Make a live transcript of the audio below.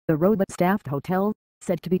The robot-staffed hotel,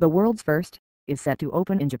 said to be the world's first, is set to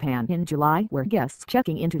open in Japan in July, where guests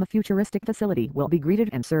checking into the futuristic facility will be greeted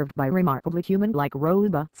and served by remarkably human-like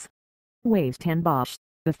robots. Huis Ten Bosch,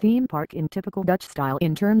 the theme park in typical Dutch style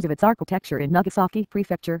in terms of its architecture in Nagasaki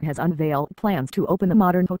Prefecture, has unveiled plans to open the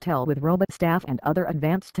modern hotel with robot staff and other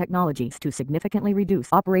advanced technologies to significantly reduce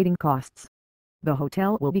operating costs. The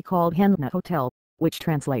hotel will be called Henn-na Hotel, which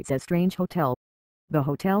translates as Strange Hotel. The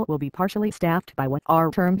hotel will be partially staffed by what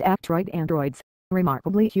are termed actroid androids,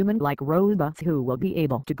 remarkably human-like robots who will be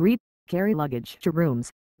able to greet, carry luggage to rooms,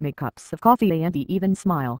 make cups of coffee and even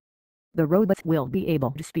smile. The robots will be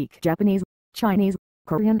able to speak Japanese, Chinese,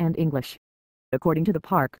 Korean and English. According to the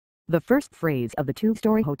park, the first phase of the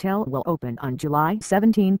two-story hotel will open on July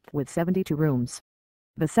 17 with 72 rooms.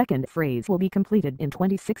 The second phase will be completed in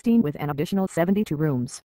 2016 with an additional 72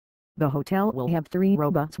 rooms. The hotel will have 3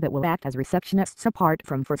 robots that will act as receptionists apart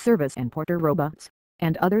from for service and porter robots,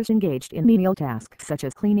 and others engaged in menial tasks such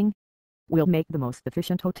as cleaning. We'll make the most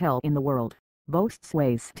efficient hotel in the world, boasts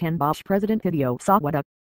Huis Ten Bosch President Hideo Sawada.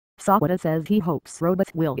 Sawada says he hopes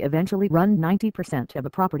robots will eventually run 90% of the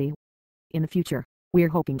property. In the future, we're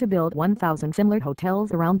hoping to build 1,000 similar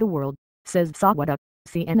hotels around the world, says Sawada.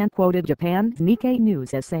 CNN quoted Japan's Nikkei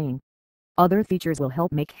News as saying, "Other features will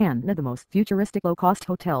help make Henn-na the most futuristic low-cost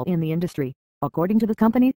hotel in the industry," according to the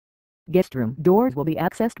company. Guest room doors will be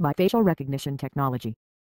accessed by facial recognition technology.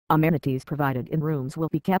 Amenities provided in rooms will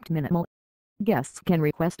be kept minimal. Guests can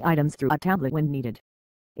request items through a tablet when needed.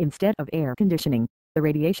 Instead of air conditioning, the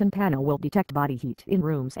radiation panel will detect body heat in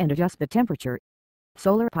rooms and adjust the temperature.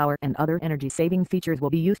 Solar power and other energy-saving features will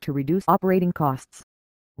be used to reduce operating costs.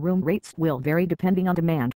 Room rates will vary depending on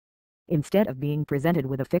demand. Instead of being presented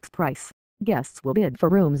with a fixed price, guests will bid for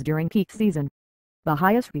rooms during peak season. The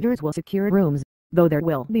highest bidders will secure rooms, though there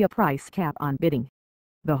will be a price cap on bidding.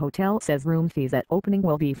 The hotel says room fees at opening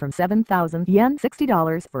will be from 7,000 yen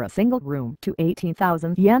 $60 for a single room to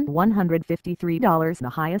 18,000 yen $153, the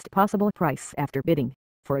highest possible price after bidding,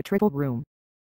 for a triple room.